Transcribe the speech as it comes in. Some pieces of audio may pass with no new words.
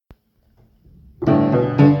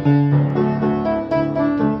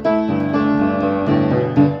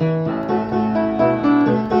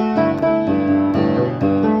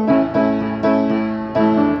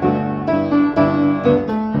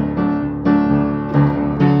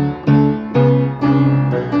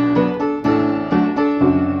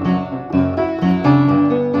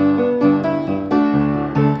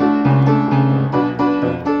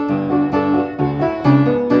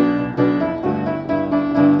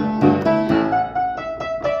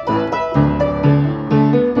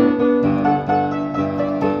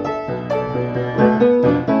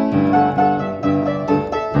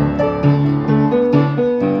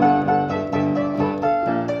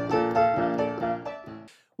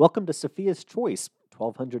Welcome to Sophia's Choice.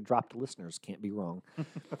 1,200 dropped listeners. Can't be wrong.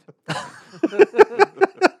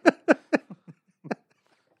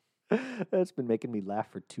 That's been making me laugh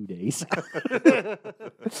for 2 days.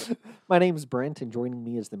 My name's Brent, and joining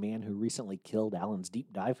me is the man who recently killed Alan's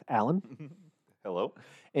deep dive, Alan. Hello.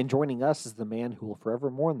 And joining us is the man who will forever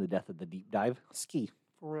mourn the death of the deep dive, Ski.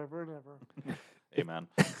 Forever and ever. Amen.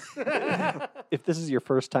 If this is your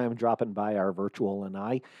first time dropping by our virtual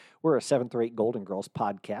lanai, we're a 7th rate Golden Girls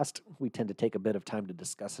podcast. We tend to take a bit of time to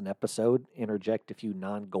discuss an episode, interject a few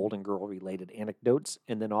non-Golden Girl related anecdotes,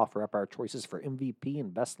 and then offer up our choices for MVP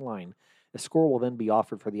and best line. A score will then be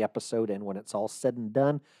offered for the episode, and when it's all said and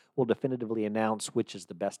done, we'll definitively announce which is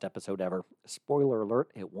the best episode ever. Spoiler alert,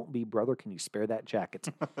 it won't be Brother, Can You Spare That Jacket?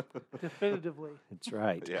 Definitively. That's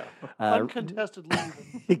right. Yeah. Uncontestedly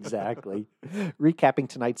even. Exactly. Recapping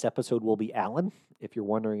tonight's episode will be Alan. If you're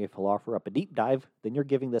wondering if he'll offer up a deep dive, then you're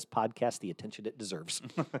giving this podcast the attention it deserves.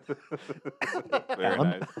 Very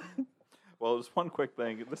Alan? nice. Well, just one quick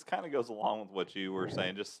thing. This kind of goes along with what you were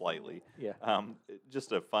saying, just slightly. Yeah.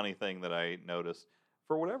 Just a funny thing that I noticed.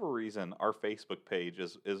 For whatever reason, our Facebook page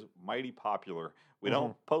is mighty popular. We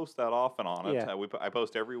don't post that often on it. Yeah. I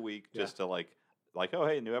post every week just to like, oh,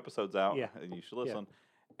 hey, new episode's out, Yeah. and you should listen.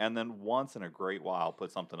 And then once in a great while,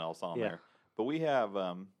 put something else on there. But we have,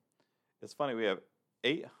 it's funny, we have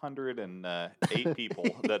 808 people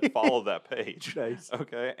that follow that page. Nice.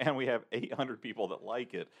 Okay, and we have 800 people that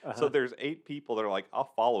like it. Uh-huh. So there's 8 people that are like,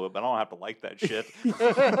 I'll follow it, but I don't have to like that shit.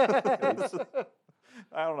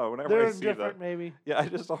 I don't know. Whenever They're I see indifferent, that, maybe. yeah, I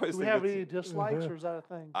just always Do we think have it's, any dislikes, or is that a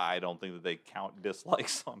thing? I don't think that they count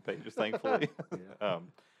dislikes on pages, thankfully.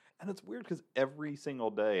 And it's weird because every single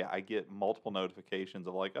day I get multiple notifications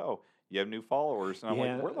of like, oh, you have new followers, and I'm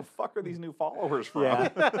Yeah. like, where the fuck are these new followers from? Yeah.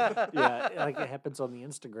 Yeah, like it happens on the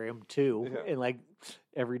Instagram too. Yeah. And like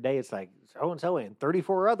every day it's like so-and-so and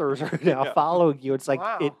 34 others are now Yeah. following you. It's like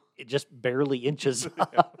Wow. it just barely inches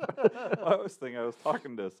up. I was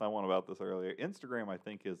talking to someone about this earlier. Instagram, I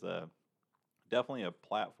think, is definitely a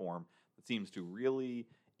platform that seems to really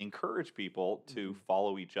encourage people to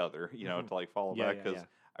follow each other, to like follow Yeah, back. yeah, Because yeah.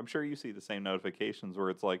 I'm sure you see the same notifications where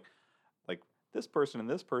it's like this person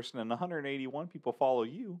and 181 people follow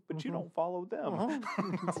you, but you don't follow them.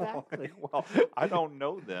 Exactly. Well, I don't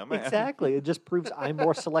know them. Exactly. It just proves I'm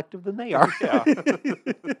more selective than they are. Yeah.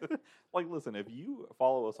 Like, listen, if you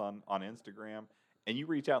follow us on Instagram and you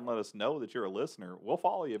reach out and let us know that you're a listener, we'll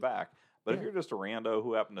follow you back. But if Yeah. you're just a rando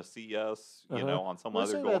who happened to see us, on some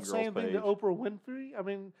Let's other say Golden that Girls same page. thing to Oprah Winfrey. I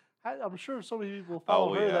mean, I'm sure so many people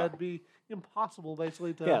follow her yeah. that'd be impossible,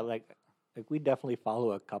 basically. To Yeah, like we definitely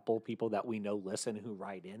follow a couple people that we know listen who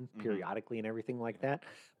write in periodically and everything like that.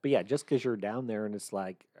 But yeah, just because you're down there and it's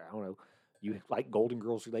like, I don't know, you like Golden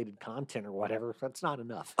Girls related content or whatever, that's not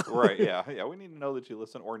enough. Right, yeah. We need to know that you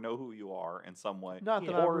listen or know who you are in some way. Not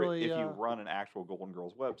that I'm or really, if you run an actual Golden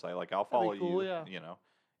Girls website, like I'll that'd follow be cool, you, yeah.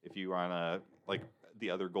 if you run the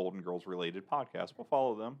other Golden Girls related podcast, we'll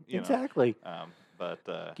follow them, Exactly. But Keep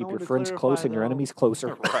I your wanted to friends clarify, close and your though. enemies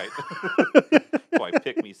closer. right. That's why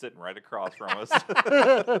pick me sitting right across from us.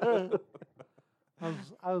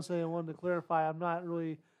 I was saying, I wanted to clarify, I'm not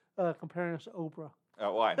really comparing us to Oprah.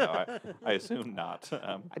 Oh, well, I know. I assume not.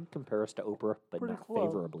 I'd compare us to Oprah, but Pretty not close.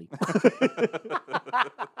 favorably.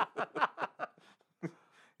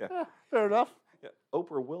 Yeah, fair enough. Yeah,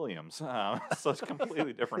 Oprah Williams. So it's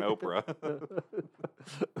completely different Oprah.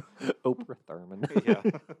 Oprah Thurman. Yeah.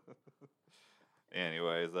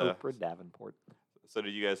 Anyways, Oprah Davenport. so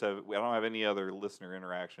did you guys have? I don't have any other listener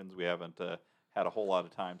interactions. We haven't had a whole lot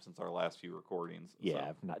of time since our last few recordings. Yeah, So,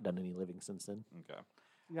 I've not done any living since then. okay.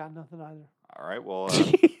 Got nothing either. All right. Well.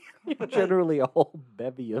 Generally a whole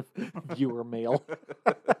bevy of viewer mail.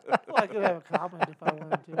 Well, I could have a comment if I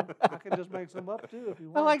wanted to. I could just make some up too if you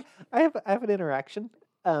want. I have an interaction.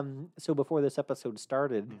 So before this episode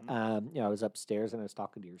started, Mhm. I was upstairs and I was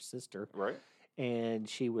talking to your sister, Right. and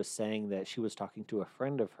she was saying that she was talking to a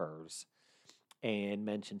friend of hers, and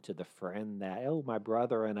mentioned to the friend that my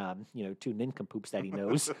brother and 2 nincompoops that he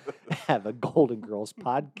knows have a Golden Girls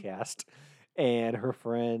podcast, and her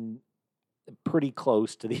friend, pretty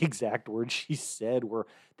close to the exact words she said, were,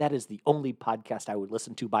 "That is the only podcast I would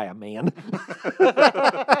listen to by a man."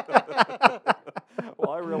 Well,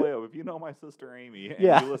 I really hope if you know my sister Amy and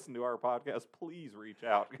Yeah. you listen to our podcast, please reach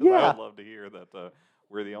out because I Yeah. would love to hear that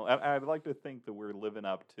we're the only. I'd like to think that we're living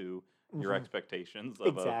up to your Mhm. expectations of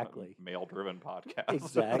Exactly. a male-driven podcast.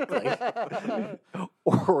 Exactly.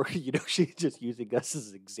 Or, she's just using us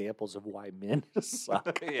as examples of why men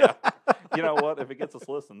suck. Yeah. You know what? If it gets us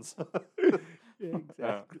listens. Yeah,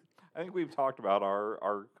 exactly. I think we've talked about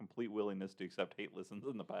our complete willingness to accept hate listens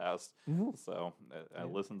in the past. Mhm. So a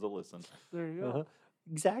listen's a listen. There you go. Uh-huh.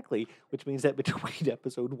 Exactly, which means that between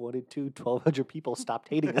episode 1 and 2, 1,200 people stopped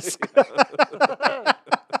hating us. I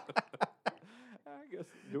guess,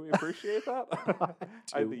 do we appreciate that?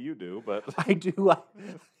 I do. think you do, but I do. I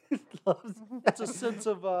love It's a sense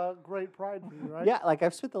of great pride for you, right? Yeah, like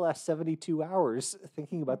I've spent the last 72 hours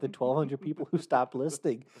thinking about the 1,200 people who stopped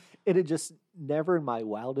listening. And it just never in my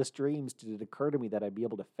wildest dreams did it occur to me that I'd be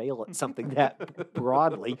able to fail at something that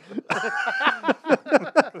broadly.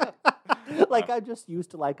 Like I'm just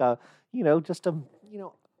used to like a, just a,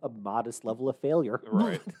 a modest level of failure.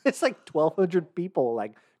 Right. It's like 1,200 people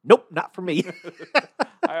like, nope, not for me.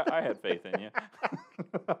 I had faith in you.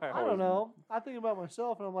 I don't know. I think about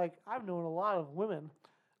myself, and I'm like, I've known a lot of women,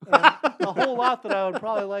 and a whole lot that I would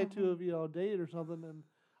probably like to have, dated or something. And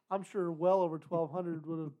I'm sure well over 1,200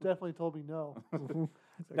 would have definitely told me no.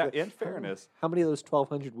 Now, in fairness, How many of those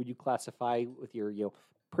 1,200 would you classify with your,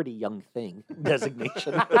 pretty young thing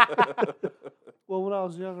designation? Well, when I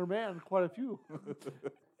was a younger man, quite a few.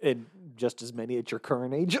 And just as many at your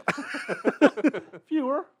current age,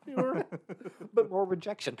 Fewer, but more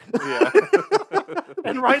rejection. yeah.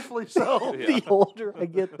 and rightfully so. Yeah. The older I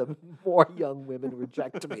get, the more young women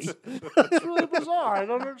reject me. It's really bizarre. I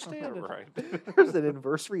don't understand it. Right. There's an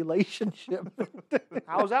inverse relationship.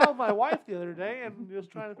 I was out with my wife the other day and just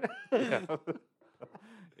trying to.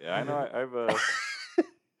 Yeah, I know. I've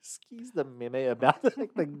Excuse the meme about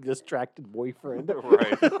like, the distracted boyfriend.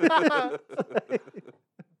 right.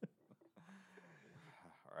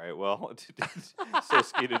 All right. Well, so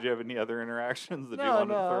Ski, did you have any other interactions that you No, wanted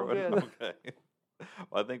no, to throw I'm in? good. Okay.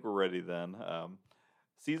 Well, I think we're ready then.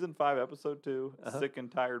 Season 5, Episode 2, Uh-huh. Sick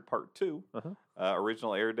and Tired Part 2. Uh-huh.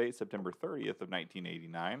 Original air date September 30th of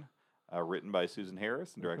 1989. Written by Susan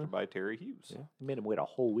Harris and directed by Terry Hughes. Yeah. It made him wait a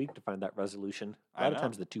whole week to find that resolution. A I lot of know.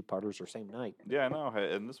 times the two-parters are same night. Yeah, I know.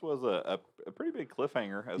 And this was a pretty big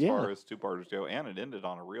cliffhanger as Yeah. far as two-parters go, and it ended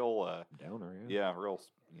on a real, Downer, real,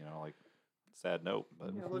 like sad note.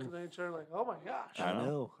 But You know, looking at each other like, oh my gosh. I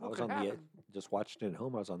know. I What was could on the edge, happen? just watching it at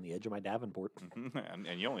home. I was on the edge of my Davenport.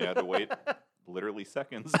 and you only had to wait literally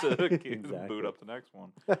seconds to Exactly. boot up the next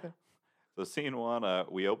one. So scene 1,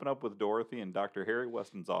 we open up with Dorothy in Dr. Harry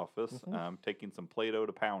Weston's office, taking some Play-Doh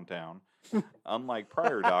to Pound Town. Unlike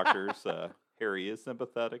prior doctors, Harry is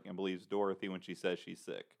sympathetic and believes Dorothy when she says she's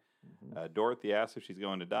sick. Dorothy asks if she's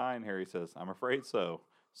going to die, and Harry says, "I'm afraid so.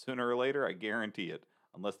 Sooner or later, I guarantee it,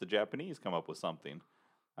 unless the Japanese come up with something."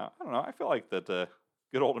 I don't know. I feel like that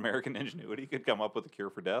good old American ingenuity could come up with a cure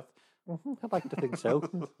for death. I'd like to think so.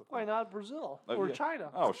 Why not Brazil Oh, or yeah. China?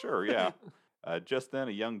 Oh, sure, yeah. Just then,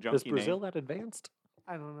 a young Is junkie Brazil named... that advanced?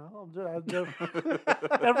 I don't know.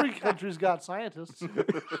 Every country's got scientists.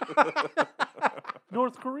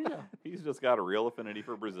 North Korea. He's just got a real affinity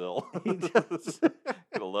for Brazil. He does.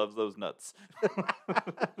 He loves those nuts.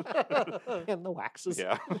 And the waxes.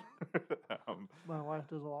 Yeah. Um, My wife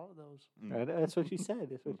does a lot of those. That's what she said.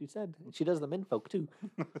 That's what she said. She does the men folk too.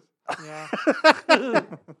 Yeah.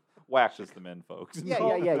 waxes the men, folks. Yeah,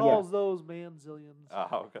 Calls those manzillions.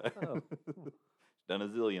 Oh, okay. Oh. Done a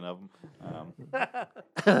zillion of them.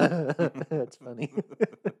 That's funny.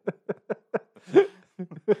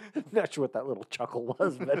 Not sure what that little chuckle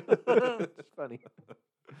was, but it's funny.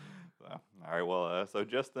 All right, well, so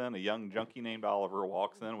just then, a young junkie named Oliver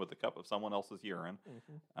walks in with a cup of someone else's urine.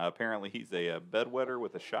 Apparently, he's a bedwetter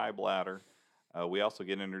with a shy bladder. We also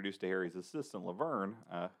get introduced to Harry's assistant, Laverne,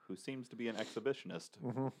 who seems to be an exhibitionist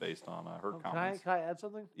based on her Can I, comments. can I add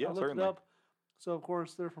something? Yeah, I looked certainly. it up. So, of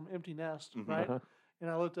course, they're from Empty Nest, Mhm. right? Uh-huh. And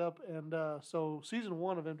I looked up, and so season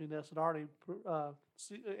 1 of Empty Nest had already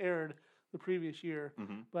aired the previous year.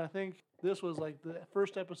 Mhm. But I think this was like the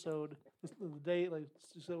first episode, the day, like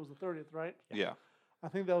you said, it was the 30th, right? Yeah. I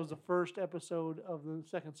think that was the first episode of the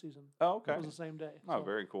second season. Oh, okay. It was the same day. Oh, so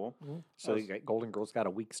very cool. So you got Golden Girls got a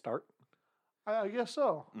weak start. I guess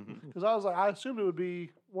so. Mhm. Because I was like, I assumed it would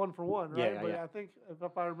be 1 for 1, right? Yeah, yeah, but yeah. I think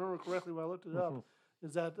if I remember correctly when I looked it up,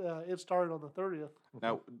 is that it started on the 30th.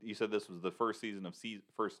 Now, you said this was the first season of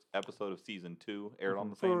first episode of season 2 aired on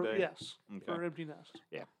the same day. Yes, Okay. for Empty Nest.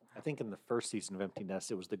 Yeah. I think in the first season of Empty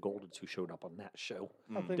Nest, it was the Goldens who showed up on that show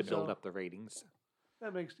I think to build so. up the ratings.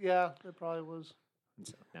 That makes it probably was. And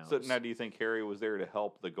so now, So it's now, do you think Harry was there to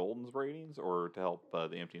help the Goldens ratings or to help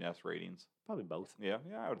the Empty Nest ratings? probably both. Yeah,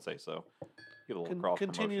 I would say so. Get a little cross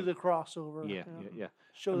Continue promotion. the crossover. Yeah, you know, yeah.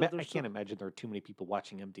 Show I that can't there's some- imagine there are too many people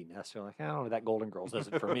watching Empty Nest. They're like, I don't know, that Golden Girls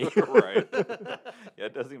isn't for me. Right. Yeah,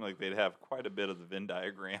 it does seem like they'd have quite a bit of the Venn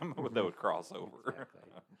diagram that would cross over.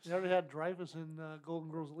 Exactly. They already had Dreyfus in Golden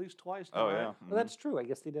Girls at least twice. Oh, now, yeah. right? Well, that's true. I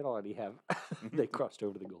guess they did already have. They crossed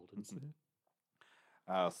over to the Goldens.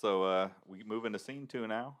 So we move into scene 2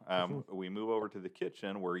 now. We move over to the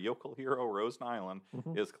kitchen where Yokel hero Rose Nyland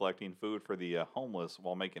is collecting food for the homeless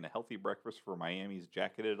while making a healthy breakfast for Miami's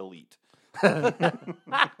jacketed elite. That's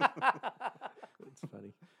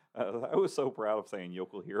funny. I was so proud of saying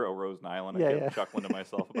Yokel hero Rose Nyland. Yeah, I kept yeah. chuckling to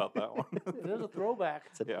myself about that one. It is a throwback.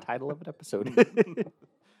 It's the Yeah. title of an episode.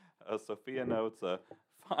 Sophia notes,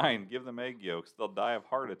 fine, give them egg yolks. They'll die of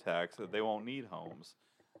heart attacks. They won't need homes.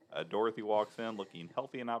 Dorothy walks in looking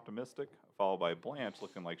healthy and optimistic, followed by Blanche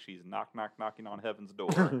looking like she's knocking on heaven's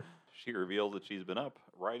door. She reveals that she's been up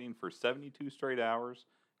writing for 72 straight hours,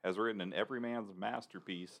 has written an every man's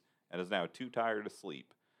masterpiece, and is now too tired to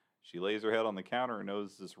sleep. She lays her head on the counter and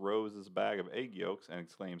notices Rose's bag of egg yolks and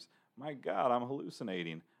exclaims, "My God, I'm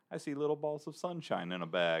hallucinating. I see little balls of sunshine in a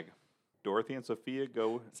bag." Dorothy and Sophia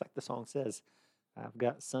go... It's like the song says, "I've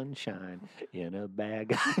got sunshine in a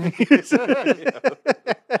bag."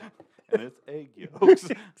 And it's egg yolks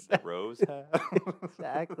that Rose had.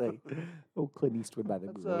 Exactly. Oh, Clint Eastwood by the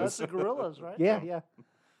That's Gorillas. the Gorillas, right?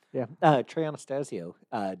 Yeah. Trey Anastasio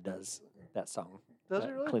does that song. Does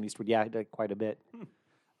he really? Clint Eastwood, yeah, he did quite a bit.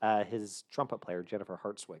 His trumpet player, Jennifer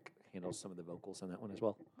Hartswick, handles some of the vocals in that one as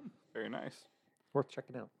well. Very nice. Worth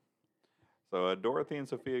checking out. So Dorothy and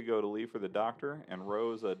Sophia go to leave for the doctor, and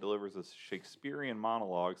Rose delivers a Shakespearean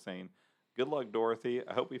monologue saying, "Good luck, Dorothy.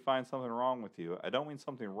 I hope we find something wrong with you. I don't mean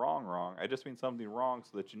something wrong. I just mean something wrong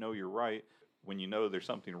so that you know you're right when you know there's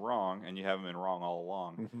something wrong and you haven't been wrong all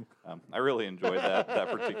along." I really enjoyed that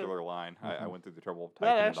particular line. I went through the trouble of typing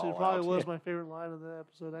That it actually all probably out. was my favorite line of the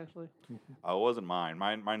episode, actually. It wasn't mine.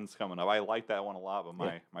 Mine's coming up. I like that one a lot, but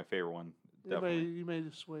my favorite one definitely. You may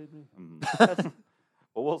dissuade me. Mhm.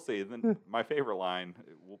 Well, we'll see. Then my favorite line,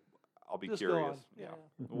 I'll be Just go curious. on. Yeah.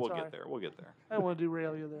 We'll Sorry. get there. We'll get there. I don't want to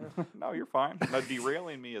derail you there. No, you're fine. No,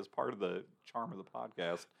 derailing me is part of the charm of the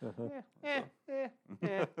podcast.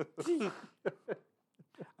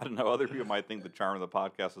 I don't know. Other people might think the charm of the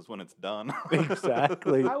podcast is when it's done.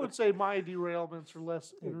 Exactly. I would say my derailments are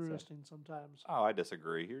less interesting sometimes. Oh, I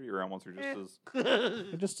disagree. Your derailments are just as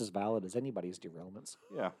They're just as valid as anybody's derailments.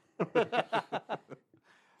 yeah.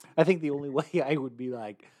 I think the only way I would be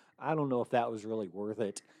like, I don't know if that was really worth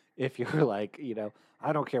it. If you're like,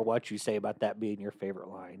 I don't care what you say about that being your favorite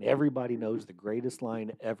line. Everybody knows the greatest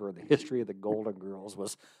line ever in the history of the Golden Girls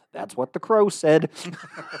was, "That's what the crow said."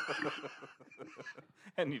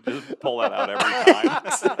 And you just pull that out every time.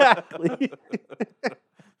 Exactly.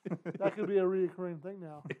 That could be a reoccurring thing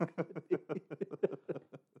now.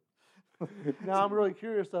 Now I'm really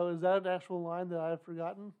curious though. Is that an actual line that I've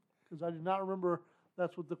forgotten? Because I do not remember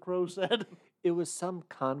that's what the crow said. It was some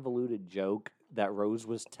convoluted joke that Rose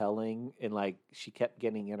was telling, and she kept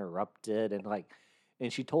getting interrupted,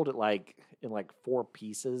 and she told it in 4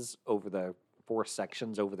 pieces over the 4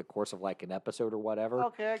 sections over the course of an episode or whatever.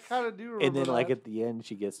 Okay, I kind of do remember. And then that. at the end,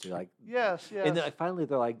 she gets to Yes. and then finally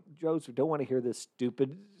they're like, "Rose, we don't want to hear this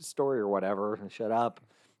stupid story or whatever, and shut up."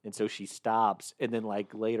 And so she stops, and then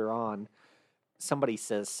later on, somebody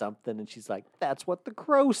says something, and she's like, "That's what the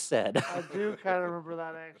crow said." I do kind of remember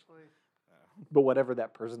that actually. But whatever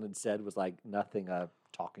that person had said was nothing a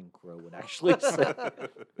talking crow would actually say.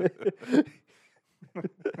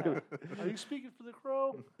 Are you speaking for the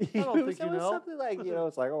crow? I It don't was- think it you was know. something like,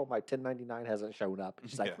 it's like, "Oh, my 1099 hasn't shown up." And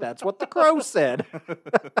she's like, Yeah. "That's what the crow said."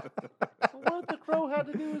 Well, what the crow had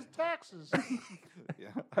to do with taxes? Yeah.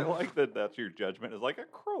 I like that. That's your judgment. Is like a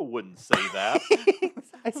crow wouldn't say that.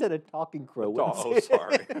 I said a talking crow. wouldn't Oh, say it.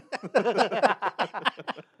 sorry.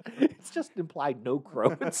 It's just implied no crow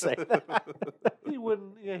would say that. He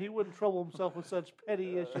wouldn't. Yeah, he wouldn't trouble himself with such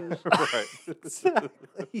petty issues. Right. Exactly.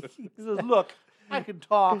 He says, "Look, I can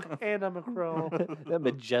talk, and I'm a crow." That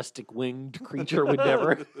majestic winged creature would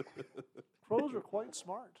never. Crows are quite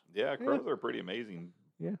smart, Yeah, crows are pretty amazing.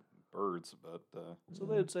 Yeah. Birds, but so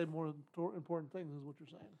they would say more important things, is what you're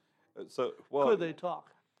saying. well, Could they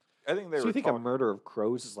talk? I think they So were. you think a murder of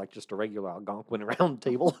crows is just a regular Algonquin round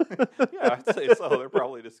table? Yeah, I'd say so. They're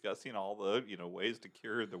probably discussing all the ways to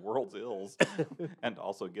cure the world's ills, and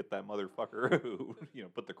also get that motherfucker who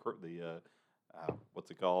put the what's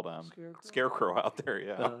it called scarecrow out there.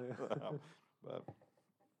 Yeah. But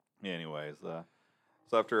anyways, so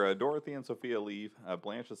after Dorothy and Sophia leave,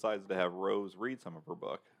 Blanche decides to have Rose read some of her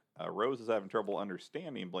book. Rose is having trouble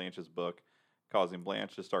understanding Blanche's book, causing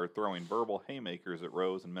Blanche to start throwing verbal haymakers at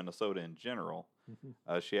Rose and Minnesota in general.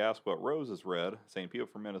 She asks what Rose has read, saying people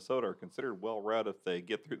from Minnesota are considered well-read if they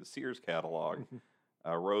get through the Sears catalog.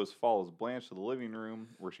 Rose follows Blanche to the living room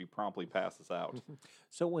where she promptly passes out.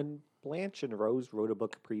 So when Blanche and Rose wrote a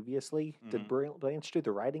book previously, did Blanche do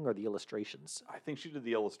the writing or the illustrations? I think she did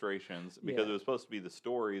the illustrations because Yeah. it was supposed to be the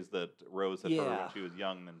stories that Rose had heard when Yeah. she was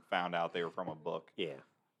young and then found out they were from a book. Yeah.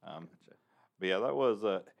 But yeah, that was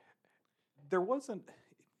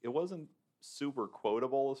it wasn't super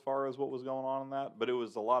quotable as far as what was going on in that, but it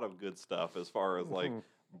was a lot of good stuff as far as like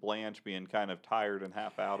Blanche being kind of tired and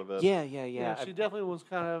half out of it. Yeah. Yeah, she definitely was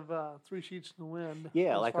kind of 3 sheets in the wind.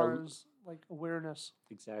 Yeah, as like far as like awareness.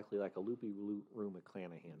 Exactly, like a loopy Rue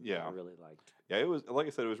McClanahan. Yeah. I really liked. Yeah, it was, like I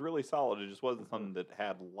said, it was really solid. It just wasn't something that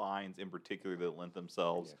had lines in particular that lent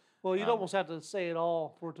themselves. Well, you'd almost have to say it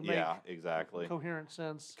all for it to make Yeah, exactly. coherent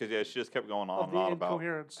sense Because yeah, she just kept going on of and the on about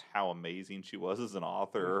incoherence. how amazing she was as an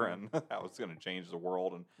author and how it's going to change the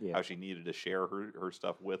world and how she needed to share her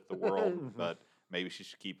stuff with the world, but maybe she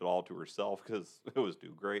should keep it all to herself because it was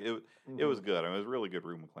too great. It was good. I mean, it was really good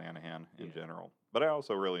Rue McClanahan in general. But I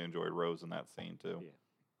also really enjoyed Rose in that scene too.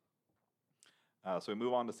 Yeah. So we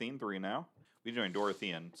move on to scene 3 now. We join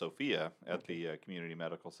Dorothy and Sophia at the community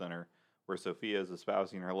medical center, where Sophia is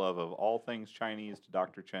espousing her love of all things Chinese to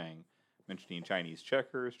Dr. Chang, mentioning Chinese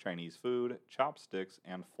checkers, Chinese food, chopsticks,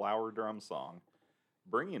 and flower drum song,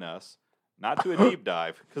 bringing us not to a deep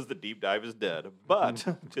dive, because the deep dive is dead, but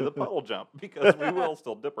to the puddle jump, because we will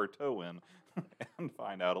still dip our toe in and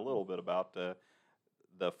find out a little bit about the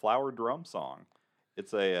flower drum song.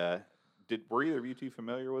 It's a, were either of you two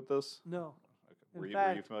familiar with this? No. Were you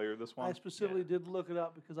fact, familiar with this one? I specifically did look it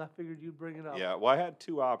up because I figured you'd bring it up. Yeah, well, I had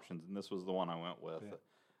 2 options, and this was the one I went with. Yeah.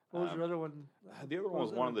 What was your other one? The other one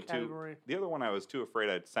was one of the two. The other one I was too afraid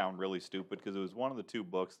I'd sound really stupid because it was one of the 2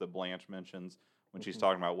 books that Blanche mentions when she's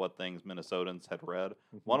talking about what things Minnesotans had read.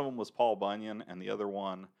 One of them was Paul Bunyan, and the other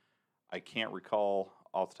one, I can't recall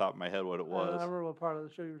off the top of my head what it was. I remember what part of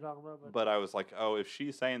the show you were talking about. But I was like, oh, if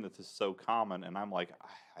she's saying that this is so common, and I'm like,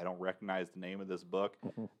 I don't recognize the name of this book,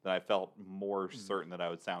 then I felt more certain that I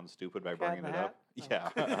would sound stupid by bringing it up. Yeah.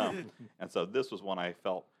 And so this was one I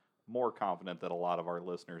felt more confident that a lot of our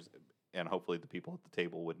listeners, and hopefully the people at the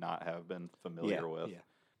table, would not have been familiar with. Yeah.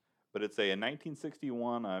 But it's a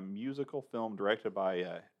 1961 musical film directed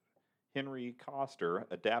by Henry Coster,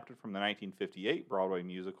 adapted from the 1958 Broadway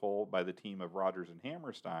musical by the team of Rodgers and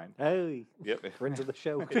Hammerstein. Hey, Yep. friends of the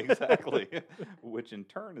show. Exactly. Which in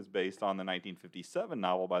turn is based on the 1957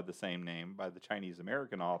 novel by the same name by the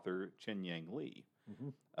Chinese-American author Chen Yang Li.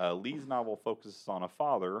 Li's novel focuses on a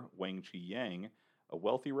father, Wang Qiyang, a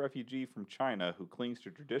wealthy refugee from China who clings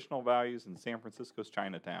to traditional values in San Francisco's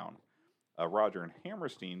Chinatown. Roger and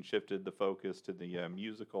Hammerstein shifted the focus to the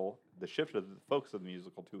musical. Shifted the focus of the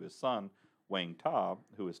musical to his son, Wang Ta,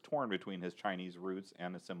 who is torn between his Chinese roots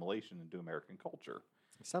and assimilation into American culture.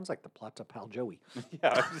 Sounds like the plot to Pal Joey.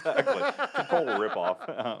 Yeah, exactly. Total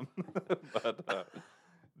ripoff. But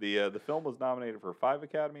the film was nominated for 5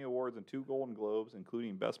 Academy Awards and 2 Golden Globes,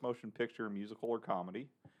 including Best Motion Picture, Musical, or Comedy.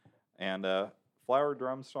 And Flower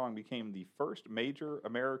Drum Song became the first major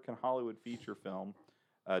American Hollywood feature film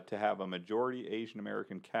to have a majority Asian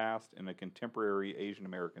American cast in a contemporary Asian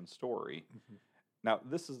American story. Now,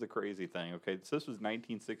 this is the crazy thing, okay? So this was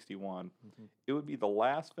 1961. It would be the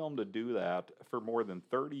last film to do that for more than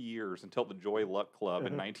 30 years until the Joy Luck Club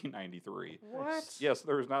in 1993. What? Yes,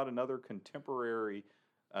 there was not another contemporarily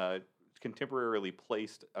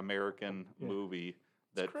placed American movie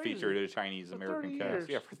that crazy. featured a Chinese American 30 cast. years.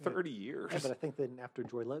 Yeah, for 30 years. Yeah, but I think then after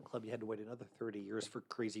Joy Luck Club, you had to wait another 30 years for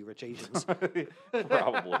Crazy Rich Asians. Probably.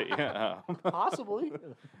 Yeah. Possibly.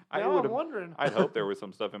 I Now would I'm wondering. I'd hope there was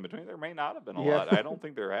some stuff in between. There may not have been a Yeah. lot. I don't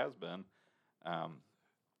think there has been.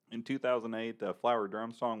 In 2008, the Flower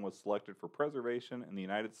Drum Song was selected for preservation in the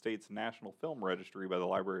United States National Film Registry by the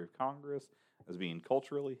Library of Congress as being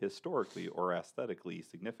culturally, historically, or aesthetically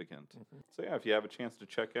significant. So yeah, if you have a chance to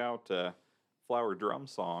check out Flower Drum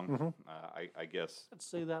Song, I guess, Let's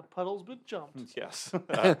say that puddle's been jumped. yes.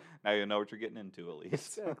 Now you know what you're getting into at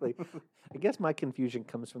least. Exactly. I guess my confusion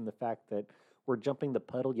comes from the fact that we're jumping the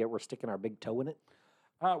puddle, yet we're sticking our big toe in it.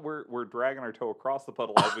 We're dragging our toe across the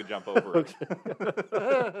puddle as we jump over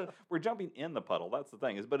it. We're jumping in the puddle. That's the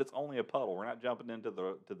thing. But it's only a puddle. We're not jumping into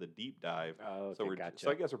the deep dive. Oh, So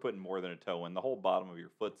I guess we're putting more than a toe in. The whole bottom of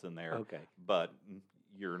your foot's in there. Okay. But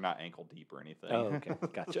you're not ankle deep or anything. Oh, okay.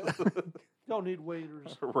 Gotcha. Don't need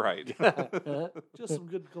waders. Right. Just some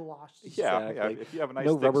good galoshes. Yeah. Exactly. If you have a nice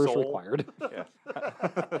No thick rubbers sole, required. yeah.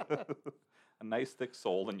 A nice thick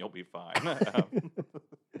sole, then you'll be fine.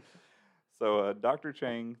 So Dr.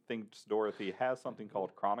 Chang thinks Dorothy has something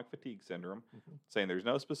called chronic fatigue syndrome, saying there's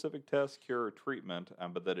no specific test, cure, or treatment,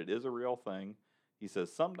 but that it is a real thing. He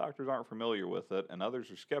says some doctors aren't familiar with it, and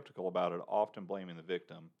others are skeptical about it, often blaming the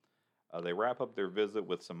victim. They wrap up their visit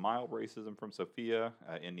with some mild racism from Sophia,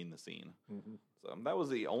 ending the scene. Mm-hmm. So that was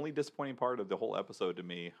the only disappointing part of the whole episode to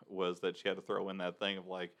me, was that she had to throw in that thing of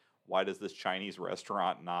like, why does this Chinese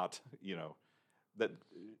restaurant not, that?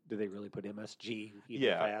 Do they really put MSG? Even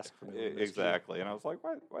Yeah, if I ask for no MSG? exactly. And I was like,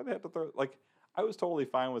 why they have to throw, like, I was totally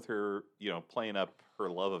fine with her, playing up her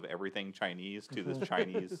love of everything Chinese to this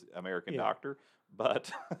Chinese American Yeah. doctor,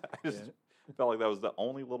 but I just felt like that was the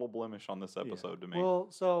only little blemish on this episode to me. Well,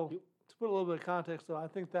 so to put a little bit of context, though, I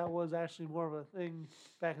think that was actually more of a thing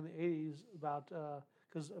back in the 80s about,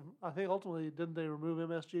 because I think ultimately, didn't they remove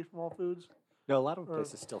MSG from all foods? No, a lot of Or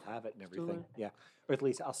places still have it and still everything. Yeah, or at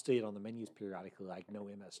least I'll see it on the menus periodically, like no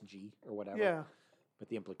MSG or whatever. Yeah. But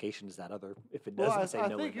the implication is that other, if it Well, doesn't I say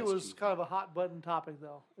no think MSG, it was kind of a hot button topic,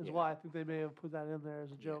 though, is Yeah. why I think they may have put that in there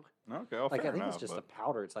as a joke. Okay, well, like fair I think enough, it's just a but-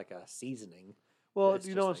 powder. It's like a seasoning. Well, It's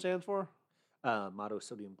do you know just what like- it stands for?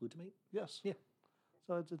 Monosodium glutamate. Yes. Yeah.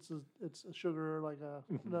 So it's a sugar, like a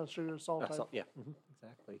Mhm. no sugar salt type. Yeah,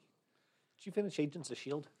 exactly. Did you finish Agents of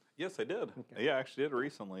Shield? Yes, I did. Okay. Yeah, I actually did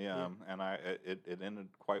recently, Yeah. and it ended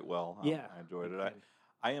quite well. Yeah, I enjoyed it. Okay.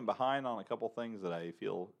 I am behind on a couple things that I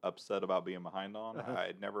feel upset about being behind on. Uh-huh.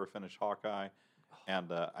 I'd never finished Hawkeye,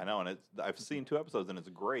 and I know, and I've seen 2 episodes, and it's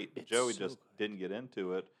great. It's Joey so just good. didn't get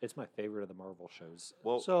into it. It's my favorite of the Marvel shows.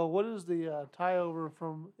 Well, So, what is the tie over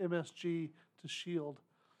from MSG to Shield?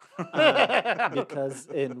 Because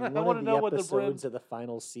in one wanna of know the what the brand- episodes of the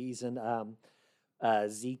final season,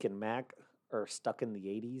 Zeke and Mac are stuck in the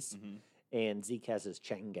 80s, mhm. and Zeke has his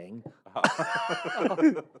Chang gang.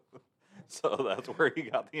 So that's where he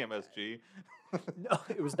got the MSG. No,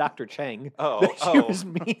 it was Dr. Chang. Oh, that she oh. was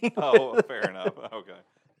mean. Oh, fair enough. Okay.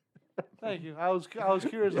 Thank you. I was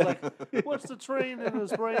curious, like, what's the train in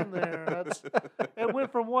his brain there? It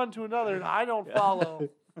went from one to another, and I don't follow.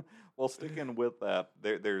 Well, sticking with that,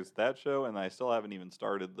 there's that show, and I still haven't even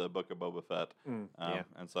started the Book of Boba Fett. Yeah.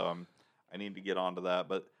 And so I need to get onto that.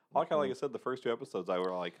 But Hawkeye, like I said, the first 2 episodes, I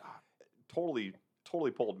were like, totally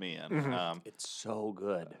pulled me in. Mhm. It's so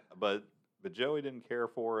good. But Joey didn't care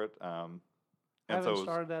for it. And I haven't so it was-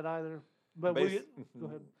 started that either. But Basi- go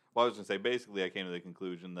ahead. well, I was going to say, basically, I came to the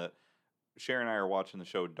conclusion that Sharon and I are watching the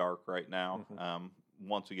show Dark right now.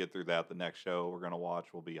 Once we get through that, the next show we're going to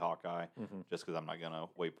watch will be Hawkeye, Mhm. just because I'm not going to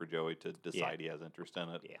wait for Joey to decide he has interest in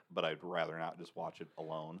it. Yeah. But I'd rather not just watch it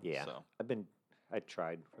alone. Yeah. So. I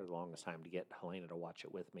tried for the longest time to get Helena to watch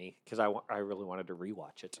it with me because I really wanted to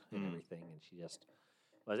rewatch it and everything, and she just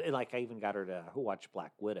was like I even got her to watch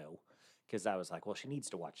Black Widow because I was like, well, she needs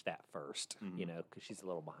to watch that 1st, Mhm. because she's a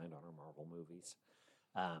little behind on her Marvel movies.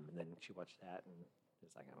 And then she watched that, and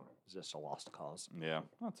it's like I don't know, it's just a lost cause. Yeah,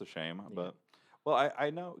 that's a shame. But well, I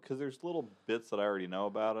know because there's little bits that I already know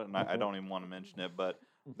about it, and I don't even want to mention it. But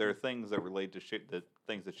there are things that relate to the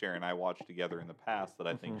things that Sharon and I watched together in the past that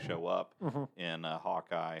I think show up in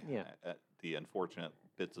Hawkeye. Yeah. The unfortunate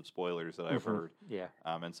bits of spoilers that I've heard, Yeah.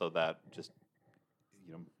 and so that just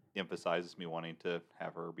emphasizes me wanting to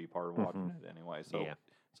have her be part of watching it anyway. So Yeah.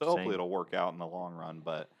 so hopefully Same. it'll work out in the long run.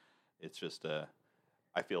 But it's just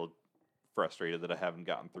I feel frustrated that I haven't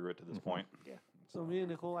gotten through it to this point. Yeah. So me and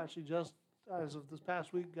Nicole actually just, as of this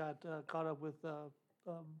past week, got caught up with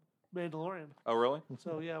Mandalorian. Oh, really?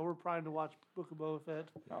 So yeah, we're primed to watch Book of Boba Fett,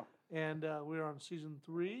 Oh. and we're on season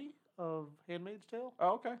 3 of Handmaid's Tale.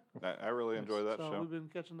 Oh, okay. I really enjoy that so show. we've been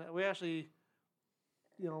catching that. We actually,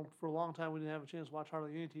 for a long time we didn't have a chance to watch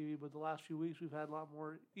hardly any TV, but the last few weeks we've had a lot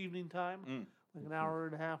more evening time, like an hour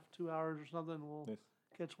and a half, 2 hours or something. We'll Nice.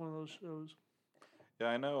 catch one of those shows. Yeah,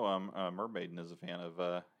 I know. Mermaiden is a fan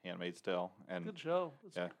of *Handmaid's Tale*, and Good show.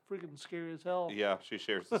 It's yeah. freaking scary as hell. yeah, she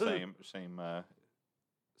shares the same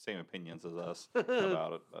opinions as us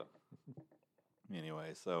about it. But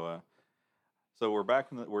anyway, so we're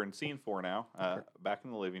back we're in scene 4 now. Back in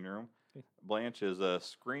the living room. Okay. Blanche is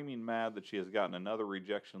screaming mad that she has gotten another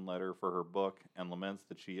rejection letter for her book and laments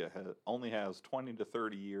that she only has 20 to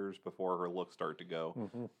 30 years before her looks start to go.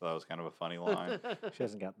 Mhm. So that was kind of a funny line. She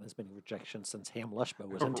hasn't gotten as many rejections since Ham Lushbo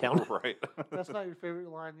was in town. Right. That's not your favorite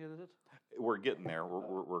line yet, is it? We're getting there.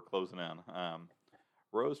 We're closing in.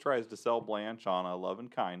 Rose tries to sell Blanche on a love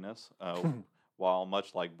and kindness, while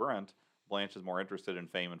much like Brent, Blanche is more interested in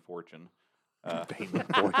fame and fortune. Fame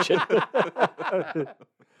and fortune.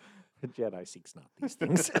 The Jedi seeks not these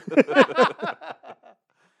things.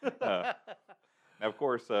 Now, of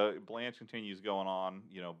course, Blanche continues going on,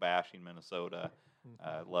 bashing Minnesota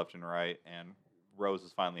left and right, and Rose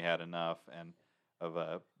has finally had enough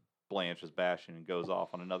of Blanche's bashing and goes off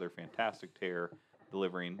on another fantastic tear,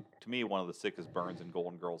 delivering, to me, one of the sickest burns in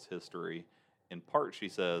Golden Girls history. In part, she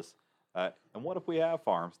says, And what if we have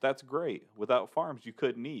farms? That's great. Without farms, you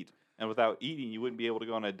couldn't eat. And without eating, you wouldn't be able to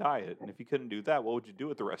go on a diet. And if you couldn't do that, what would you do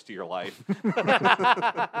with the rest of your life?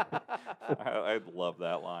 I love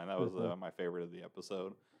that line. That was my favorite of the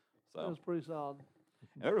episode. That So was pretty solid.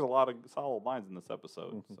 and there was a lot of solid lines in this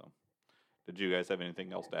episode. So, did you guys have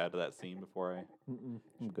anything else to add to that scene before I?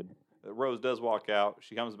 I'm good. Rose does walk out.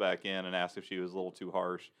 She comes back in and asks if she was a little too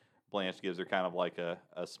harsh. Blanche gives her kind of like a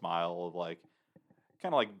smile of like,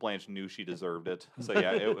 kind of like Blanche knew she deserved it. So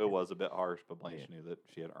yeah, it was a bit harsh, but Blanche knew that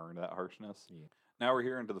she had earned that harshness. Yeah. Now we're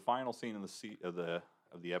here into the final scene of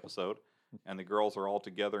the episode, and the girls are all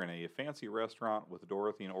together in a fancy restaurant with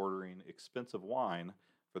Dorothy ordering expensive wine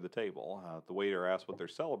for the table. The waiter asks what they're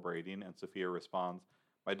celebrating, and Sophia responds,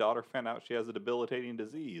 "My daughter found out she has a debilitating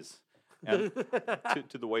disease." And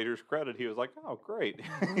to the waiter's credit, he was like, "Oh, great."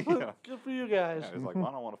 Yeah. Good for you guys. He was like, "Well,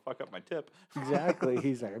 I don't want to fuck up my tip." Exactly.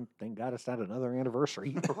 He's like, thank God it's not another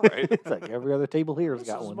anniversary. Right. It's like every other table here has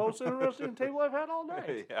This got is the one. most interesting table I've had all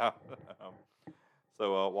night. Yeah.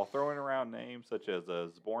 So while throwing around names such as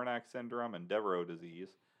Zbornak syndrome and Devereaux disease,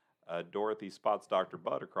 Dorothy spots Dr.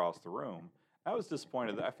 Budd across the room. I was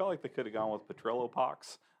disappointed. I felt like they could have gone with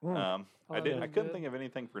Petrillopox. Mm. Oh, I that was couldn't good. think of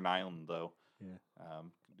anything for Nyland though. Yeah.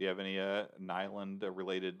 Do you have any Nyland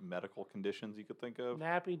related medical conditions you could think of?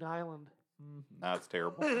 Napping Island. No, it's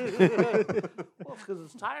terrible. Well, it's because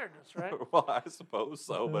it's tiredness, right? Well, I suppose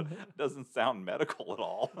so, but it doesn't sound medical at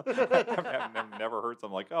all. I've never heard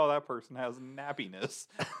something like, "Oh, that person has nappiness."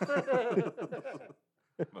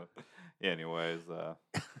 But anyways,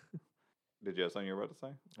 did you have something you were about to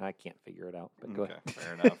say? I can't figure it out, but go Okay, ahead.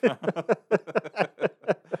 fair enough.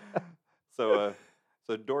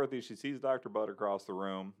 So Dorothy, she sees Dr. Budd across the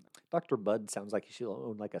room. Dr. Budd sounds like he should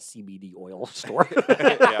own like a CBD oil store.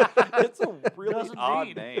 Yeah, it's a really Does odd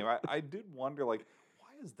indeed. name. I did wonder, like, why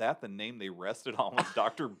is that the name they rested on was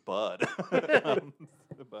Dr. Budd?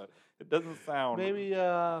 But it doesn't sound. Maybe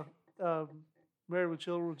Married with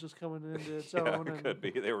Children was just coming into its Yeah, own. it and could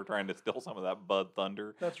be. They were trying to steal some of that Bud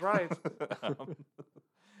Thunder. That's right.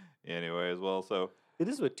 Anyways, well, so It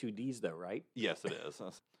is with two D's though, right? yes, it is.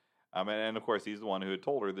 And of course, he's the one who had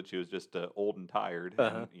told her that she was just old and tired,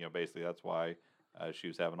 Uh-huh. and basically that's why she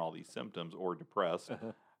was having all these symptoms or depressed.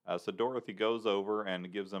 Uh-huh. So Dorothy goes over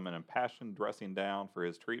and gives him an impassioned dressing down for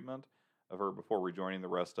his treatment of her before rejoining the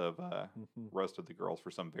rest of the girls for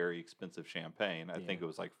some very expensive champagne. I think Yeah. it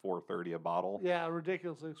was like $4.30 a bottle. Yeah,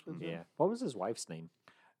 ridiculously expensive. Yeah. What was his wife's name?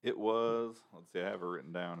 It was, let's see, I have it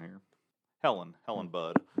written down here. Helen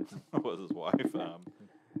Budd was his wife.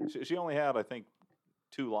 She only had, I think,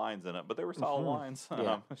 2 lines in it, but they were solid lines.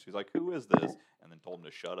 Yeah. She's like, "Who is this?" And then told him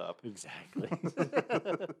to shut up. Exactly.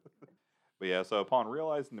 But yeah, so upon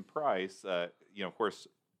realizing the price, of course,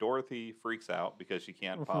 Dorothy freaks out because she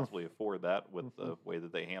can't possibly afford that with the way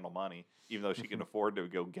that they handle money, even though she can afford to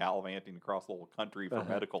go gallivanting across the whole country for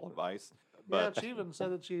medical advice. Yeah, But she even said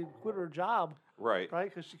that she quit her job, right, right?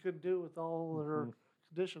 Because she couldn't do it with all of her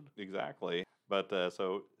condition. exactly. But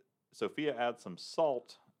so Sophia adds some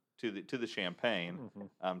salt to the champagne,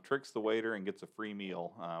 tricks the waiter, and gets a free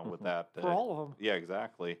meal with that. For all of them. Yeah,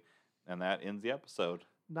 exactly. And that ends the episode.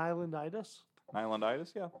 Nylanditis.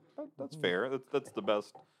 Nylanditis, yeah, that's fair. That's the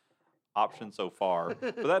best option so far.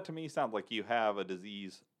 But that to me sounds like you have a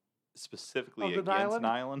disease specifically Of the against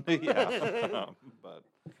Nyland? Nyland. Yeah, but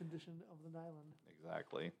Condition of the Nyland.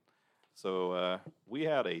 exactly. So we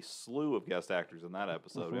had a slew of guest actors in that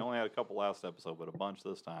episode. We only had a couple last episode, but a bunch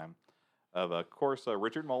this time. Of course,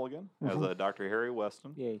 Richard Mulligan as Dr. Harry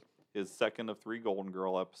Weston. Yay. His second of 3 Golden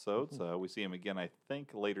Girl episodes. We see him again, I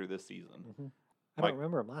think, later this season. I don't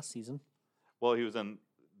remember him last season. Well, he was in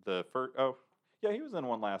the first. Oh, yeah, he was in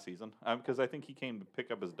one last season because I think he came to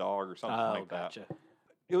pick up his dog or something like that. gotcha.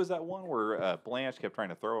 It was that one where Blanche kept trying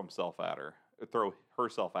to throw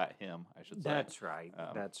herself at him, I should say. That's right.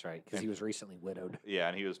 That's right. Because he and- was recently widowed. Yeah,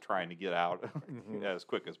 and he was trying to get out as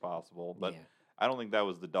quick as possible. But Yeah. I don't think that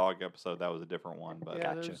was the dog episode. That was a different one. But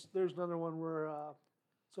Yeah, Gotcha. there's another one where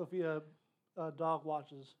Sophia dog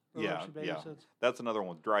watches. Or Yeah, she yeah. babysits. that's another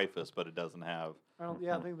one with Dreyfus, but it doesn't have.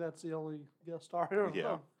 I think that's the only guest star.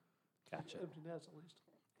 Yeah. Gotcha. Empty Nest, at least.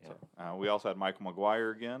 We also had Michael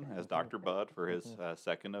McGuire again as Dr. Budd for his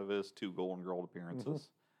second of his 2 Golden Girl appearances.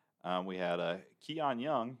 We had Keon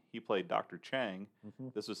Young. He played Dr. Chang.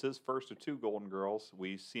 This was his first of 2 Golden Girls.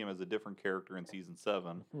 We see him as a different character in season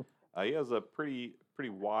 7. He has a pretty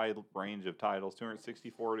wide range of titles.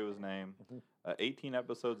 264 to his name. 18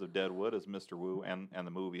 episodes of Deadwood as Mr. Wu and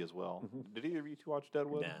the movie as well. Did either of you 2 watch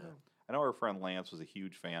Deadwood? No. I know our friend Lance was a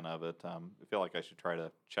huge fan of it. I feel like I should try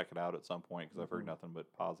to check it out at some point because I've heard nothing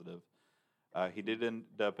but positive. He did end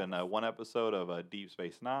up in 1 episode of Deep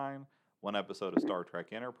Space Nine, one episode of Star Trek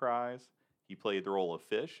Enterprise. He played the role of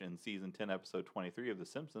Fish in season 10, episode 23 of The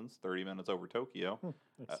Simpsons, 30 Minutes Over Tokyo.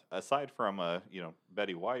 Nice. Aside from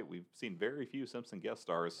Betty White, we've seen very few Simpson guest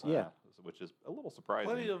stars. Yeah. Which is a little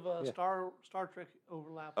surprising. Plenty of Yeah. Star Trek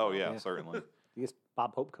overlap. Oh though. yeah, Yeah. certainly. I guess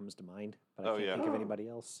Bob Hope comes to mind, but I Oh, can't yeah. think of anybody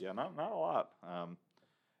else. Yeah, not a lot.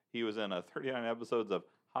 He was in 39 episodes of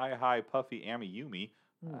Hi Hi Puffy Amiyumi.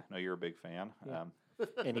 Hmm. I know you're a big fan. Yeah.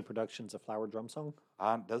 Any productions of Flower Drum Song?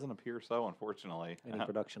 Doesn't appear so, unfortunately. Any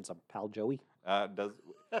productions of Pal Joey? Does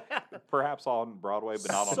perhaps on Broadway,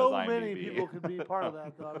 but not so on his IMDb. many people could be part of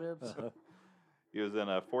that, though. I mean, it's- He was in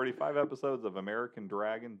 45 episodes of American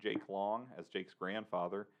Dragon, Jake Long as Jake's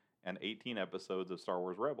grandfather, and 18 episodes of Star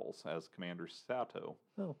Wars Rebels as Commander Sato.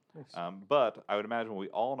 Oh, nice. But I would imagine what we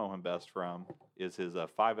all know him best from is his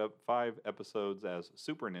five episodes as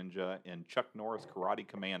Super Ninja in Chuck Norris Karate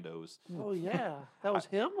Commandos. oh yeah, that was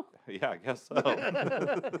him. Yeah, I guess so.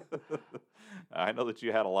 I know that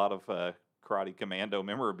you had a lot of Karate Commando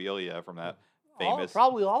memorabilia from that famous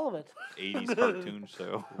Probably all of it. 80s cartoon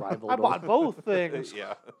show. Rivaled, I bought both things.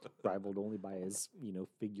 Yeah. rivaled only by his,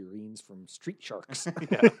 figurines from Street Sharks.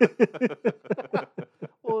 Yeah.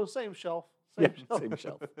 Well, same shelf. Yeah, Same shelf. same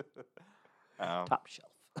shelf, Um, top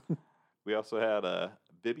shelf. we also had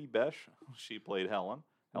Bibi Besh. She played Helen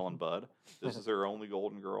Budd. This is her only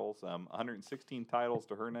Golden Girls. 116 titles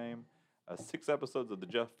to her name. 6 episodes of the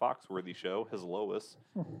Jeff Foxworthy Show, his Lois,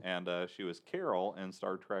 and she was Carol in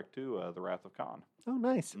Star Trek II, The Wrath of Khan. Oh,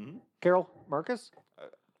 nice. Mm-hmm. Carol Marcus?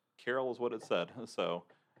 Carol is what it said, so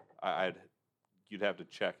you'd have to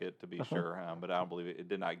check it to be sure, but I don't believe it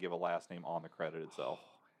did not give a last name on the credit itself.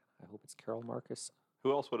 I hope it's Carol Marcus.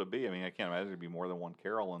 Who else would it be? I mean, I can't imagine there'd be more than one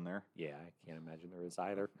Carol in there. Yeah, I can't imagine there is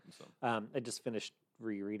either. So. I just finished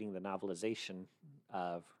rereading the novelization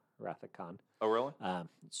of Wrath of Khan. Oh, really?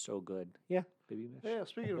 It's so good. Yeah, Baby Mish. Yeah.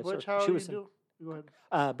 Speaking of Yes, which, sir. how She are you was in- doing? Go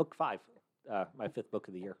ahead. Book 5, my 5th book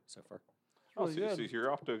of the year so far. It's really so good.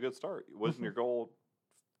 you're off to a good start. Wasn't your goal?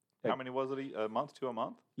 How many was it? A month to a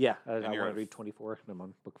month? Yeah, I And want you're to at read 24, and I'm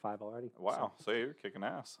on book 5 already. Wow. So you're kicking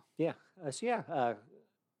ass. Yeah.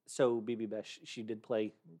 So Bibi Besh, she did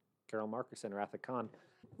play Carol Marcus in Wrath of Khan.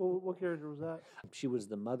 What character was that? She was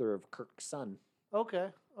the mother of Kirk's son, Okay.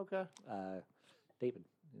 David.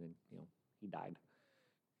 And then, he died.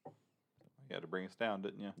 You had to bring us down,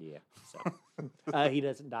 didn't you? Yeah. So he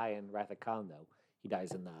doesn't die in Wrath of Khan though. He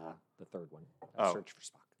dies in the third one, Oh. Search for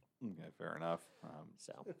Spock. Okay, fair enough.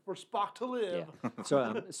 So For Spock to live.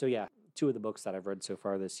 yeah. So yeah, 2 of the books that I've read so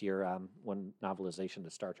far this year. One novelization to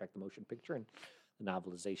Star Trek: The Motion Picture, and the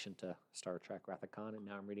novelization to Star Trek: Wrath of Khan, and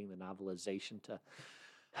now I'm reading the novelization to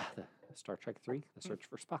the Star Trek 3: The Search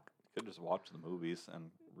for Spock. Could just watch the movies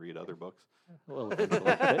and read other books. Well,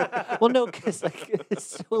 eventually. Well, no, because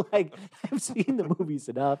I've seen the movies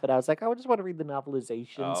enough, and I was like, I just want to read the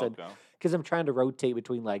novelizations, Oh, and okay. because I'm trying to rotate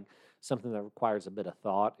between something that requires a bit of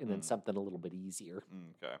thought and then Mm. something a little bit easier.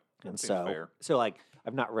 Okay. And seems so, fair.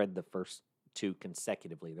 I've not read the first 2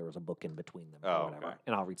 consecutively. There was a book in between them, Oh, or whatever, okay.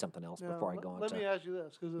 and I'll read something else Now, before I go on let to. me ask you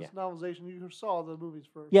this, because it's Yeah. novelization. You saw the movies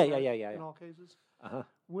first. Yeah, right? yeah. In all cases, Uh-huh.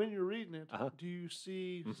 when you're reading it, Uh-huh. do you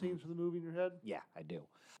see Mhm. scenes from the movie in your head? Yeah, I do.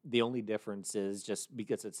 The only difference is just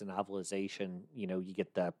because it's a novelization, you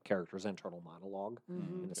get the character's internal monologue,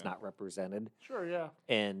 Mm-hmm. and it's Okay. not represented. Sure. Yeah.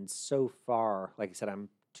 And so far, like I said, I'm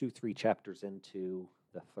 2-3 chapters into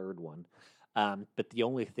the third one. But the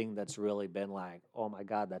only thing that's really been like, oh my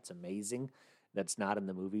God, that's amazing, that's not in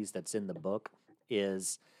the movies, that's in the book,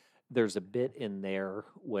 is there's a bit in there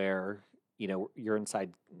where, you're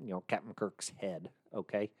inside, Captain Kirk's head,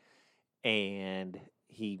 okay? And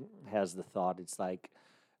he has the thought, it's like,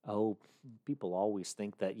 oh, people always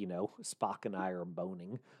think that, Spock and I are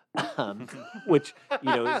boning, which,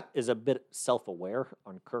 is a bit self-aware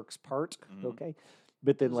on Kirk's part, Mhm. okay?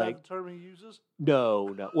 But then, Is that the term he uses?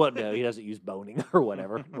 no, well, no, he doesn't use boning or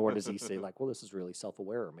whatever, nor does he say, well, this is really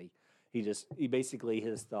self-aware of me. He basically,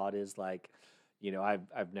 his thought is like,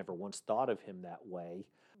 I've never once thought of him that way,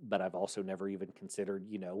 but I've also never even considered,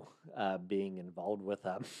 being involved with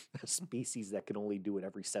a species that can only do it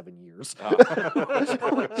every 7 years, Oh.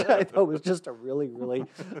 which I thought was just a really, really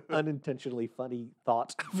unintentionally funny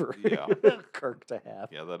thought for Yeah. Kirk to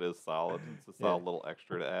have. Yeah, that is solid. It's a Yeah. solid little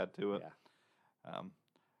extra to add to it. Yeah.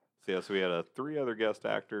 So we had 3 other guest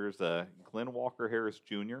actors. Glenn Walker Harris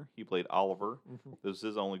Jr. He played Oliver. Mhm. This is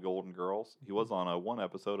his only Golden Girls. He was on one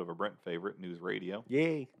episode of a Brent favorite, News Radio,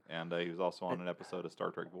 Yay. and he was also on an episode of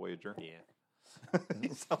Star Trek Voyager. Yeah. He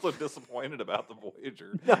sounds so disappointed about the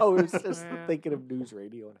Voyager. No, I was just Yeah. thinking of News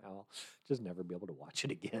Radio and how I'll just never be able to watch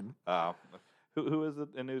it again. Who is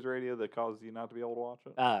it in News Radio that causes you not to be able to watch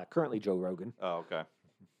it? Currently, Joe Rogan. Oh, okay.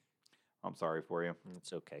 I'm sorry for you.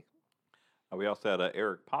 It's okay. We also had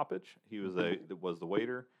Eric Poppich. He was was the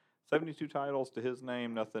waiter. 72 titles to his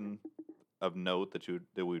name. Nothing of note that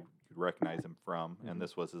we could recognize him from. Mhm. And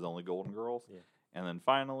this was his only Golden Girls. Yeah. And then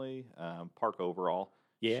finally, Park Overall.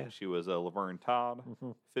 Yeah. She was Laverne Todd.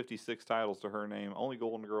 Mhm. 56 titles to her name. Only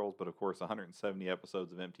Golden Girls, but of course 170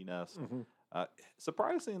 episodes of Empty Nest. Mhm.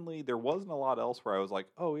 Surprisingly, there wasn't a lot else where I was like,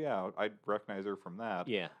 oh yeah, I'd recognize her from that.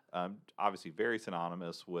 Yeah. Obviously very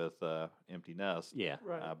synonymous with Empty Nest. Yeah.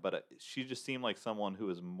 Right. But she just seemed like someone who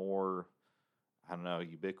was more, I don't know,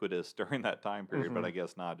 ubiquitous during that time period. But Mhm. I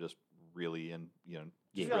guess not just really Yeah.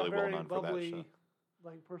 She's just got really a well very known for that bubbly, show.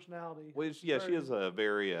 like personality. Well, she Very- is a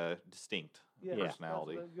very distinct Yeah,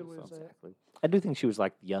 personality. That's a good way to so- say it. Exactly. I do think she was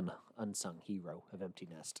like the unsung hero of Empty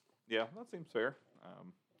Nest. Yeah, that seems fair.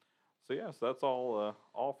 So yes, that's all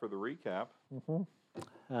for the recap.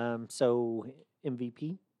 So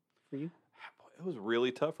MVP for you? It was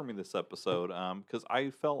really tough for me this episode because I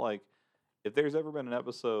felt like if there's ever been an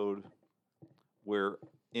episode where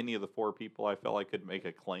any of the four people I felt like could make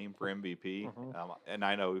a claim for MVP, Mhm. and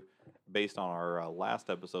I know based on our last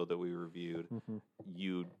episode that we reviewed,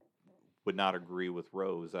 you would not agree with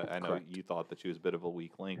Rose. I know Correct. you thought that she was a bit of a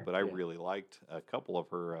weak link, but I Yeah. really liked a couple of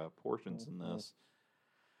her portions in Mhm. this.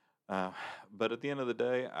 But at the end of the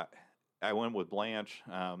day, I went with Blanche.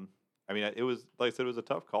 I mean, it was like I said, it was a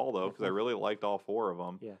tough call though because I Mhm. really liked all four of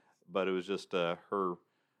them. Yeah. But it was just her,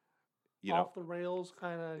 you know. Off the rails,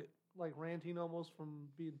 kind of like ranting almost from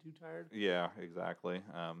being too tired. Yeah, exactly.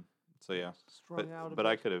 So yeah, Strung out. but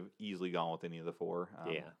I could have easily gone with any of the four.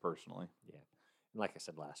 Yeah. Personally. And like I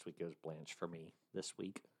said last week, it was Blanche for me this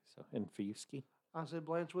week. So and for you, Ski? I said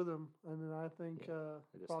Blanche with him, and then I think I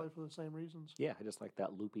just probably like- for the same reasons. Yeah, I just like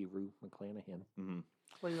that loopy Rue McClanahan. Hmm.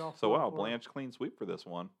 Played off So well wow, for her. Blanche clean sweep for this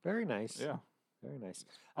one. Very nice. Yeah. Very nice.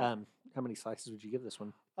 Oh. How many slices would you give this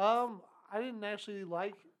one? I didn't actually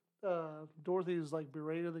like Dorothy's like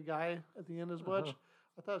berated the guy at the end as much. Uh-huh.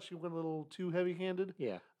 I thought she went a little too heavy-handed,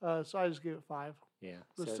 Yeah. so I just gave it 5. Yeah.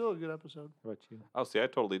 But So, still a good episode. what about you? Oh, see, I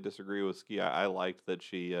totally disagree with Ski. I liked that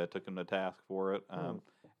she took him to task for it. And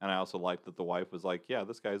I also liked that the wife was like, yeah,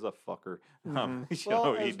 this guy's a fucker.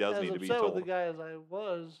 He does as need to be upset told. with the guy as I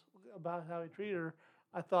was about how he treated her,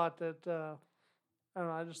 I thought that I don't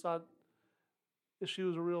know. I just thought if she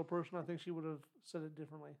was a real person, I think she would have said it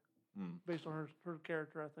differently Mm. based on her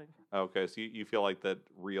character. I think. Okay, so you feel like that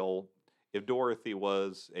real. If Dorothy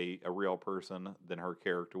was a real person, then her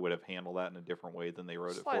character would have handled that in a different way than they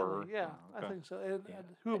wrote it for her. Slightly, yeah, Oh, I okay. think so. And, Yeah. and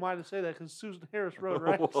who am I to say that? Because Susan Harris wrote,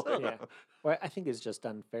 right? Well, So- Yeah. Well, I think it's just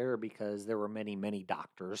unfair because there were many, many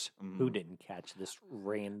doctors who Mhm. didn't catch this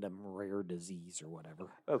random rare disease or whatever.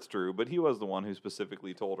 That's true, but he was the one who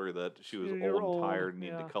specifically told her that she was You're old and old, tired and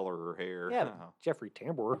needed yeah. to color her hair. Yeah, but Jeffrey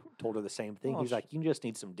Tambor told her the same thing. Oh, He's sh- like, you just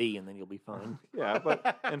need some D and then you'll be fine. Yeah,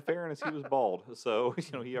 but in fairness, he was bald, so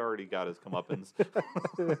he already got his comeuppance.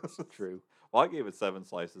 That's true. Well, I gave it 7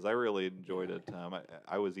 slices. I really enjoyed it.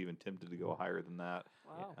 I was even tempted to go higher than that,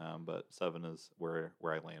 Wow. but 7 is where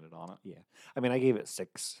I landed on it. Yeah. I mean, I gave it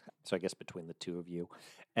 6, so I guess between the two of you.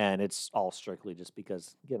 And it's all strictly just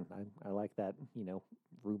because, again, I like that,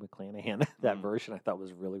 Rue McClanahan, that Mhm. version I thought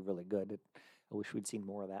was really, really good. I wish we'd seen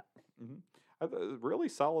more of that. A really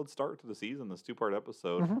solid start to the season. This 2-part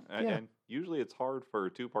episode, Mhm, and, yeah. and usually it's hard for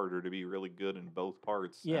a 2-parter to be really good in both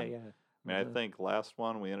parts. Yeah, and, yeah. I mean, I Mhm. think last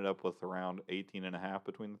one we ended up with around 18 and a half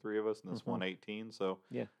between the three of us, and this Mhm. one 18. So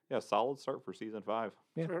Yeah. solid start for season 5.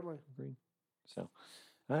 Yeah. Certainly. Agreed. So,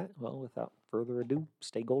 all right. Well, without further ado,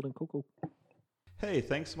 stay golden, Coco. Hey,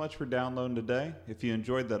 thanks so much for downloading today. If you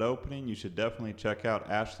enjoyed that opening, you should definitely check out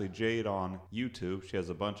Ashley Jade on YouTube. She has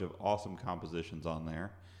a bunch of awesome compositions on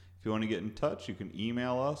there. If you want to get in touch, you can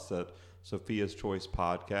email us at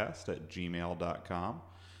sophiaschoicepodcast@gmail.com.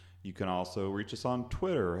 You can also reach us on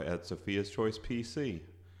Twitter at Sophia's Choice PC.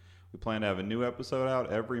 We plan to have a new episode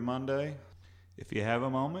out every Monday. If you have a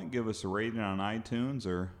moment, give us a rating on iTunes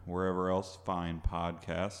or wherever else fine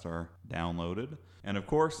podcasts are downloaded. And of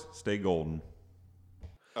course, stay golden.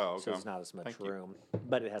 Oh, So it's not as much Thank you. room,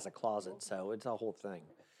 but it has a closet, so it's a whole thing.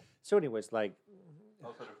 So, anyways, like,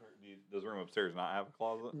 Does the room upstairs not have a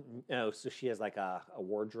closet? no, so she has like a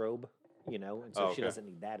wardrobe, and so Oh, she okay. doesn't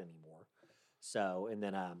need that anymore. So, and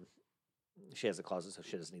then she has a closet, so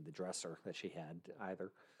she doesn't need the dresser that she had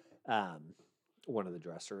either. One of the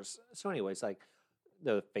dressers. So, anyways, like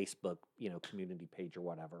the Facebook, community page or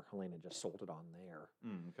whatever, Helena just sold it on there.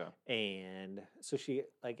 Okay. And so she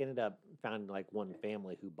ended up finding one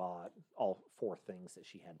family who bought all 4 things that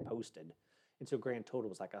she had posted. And so grand total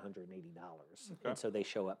was like $180. Okay. And so they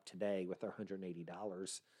show up today with their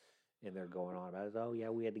 $180 And they're going on about it. Oh, yeah,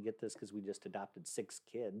 we had to get this because we just adopted 6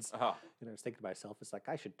 kids. Oh. And I was thinking to myself, it's like,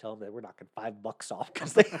 I should tell them that we're knocking $5 off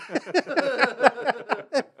because they.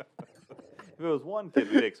 If it was one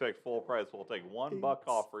kid, we'd expect full price. We'll take $1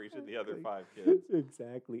 off for each of the other 5 kids.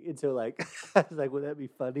 Exactly. And so, like, I was like, would that be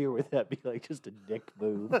funny or would that be like just a dick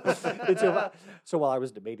move? And so while I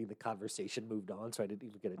was debating, the conversation moved on, so I didn't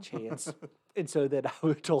even get a chance. And so then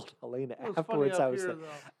I told Helena It was afterwards, funny I up was here, like, though.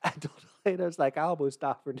 I told Helena, I was like, I almost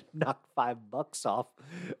offered to knock $5 off,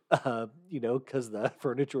 because the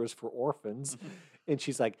furniture was for orphans. And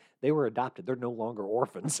she's like, they were adopted. They're no longer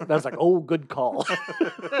orphans. And I was like, oh, good call. It's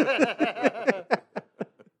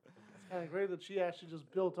kind of great that she actually just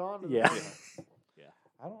built on to Yeah. that.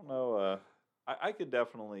 I don't know. I could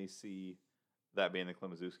definitely see that being the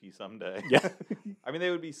Klimaszewski someday. Yeah. I mean,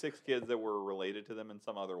 they would be 6 kids that were related to them in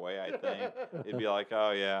some other way, I think. It'd be like,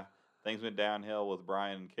 oh, yeah, things went downhill with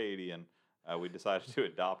Brian and Katie, and we decided to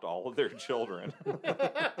adopt all of their children.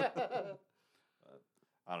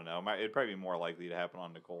 I don't know. It'd probably be more likely to happen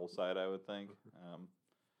on Nicole's side, I would think.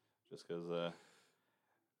 Just because,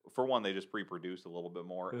 for one, they just reproduced a little bit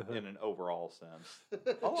more in an overall sense.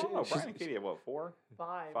 Oh, I don't know. Brian and Katie have, 4?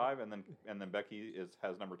 5. 5, and then Becky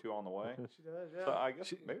has number 2 on the way. She does, yeah. So I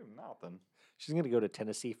guess maybe not then. She's going to go to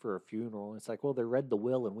Tennessee for a funeral. And it's like, well, they read the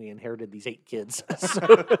will and we inherited these 8 kids. So.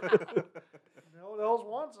 No one else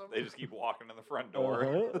wants them. They just keep walking to the front door.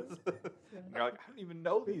 And you're like, I don't even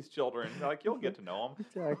know these children. You're like, you'll get to know them.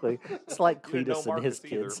 Exactly. It's like You didn't know Cletus and his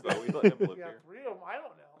Marcus either, kids. but we let him live You got here. 3 of them. I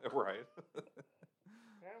don't know. Right.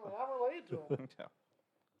 Apparently, I'm related to them. Yeah.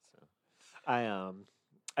 So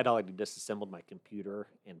I'd already disassembled my computer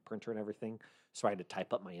and printer and everything, so I had to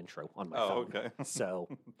type up my intro on my Oh, phone. okay. So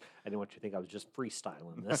I didn't want you to think I was just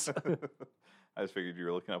freestyling this. I just figured you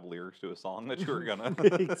were looking up lyrics to a song that you were gonna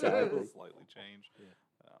Exactly. slightly change.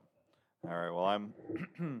 All right. Well, I'm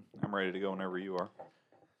I'm ready to go whenever you are.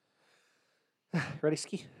 Ready,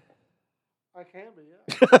 Ski? I can be,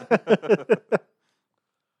 yeah.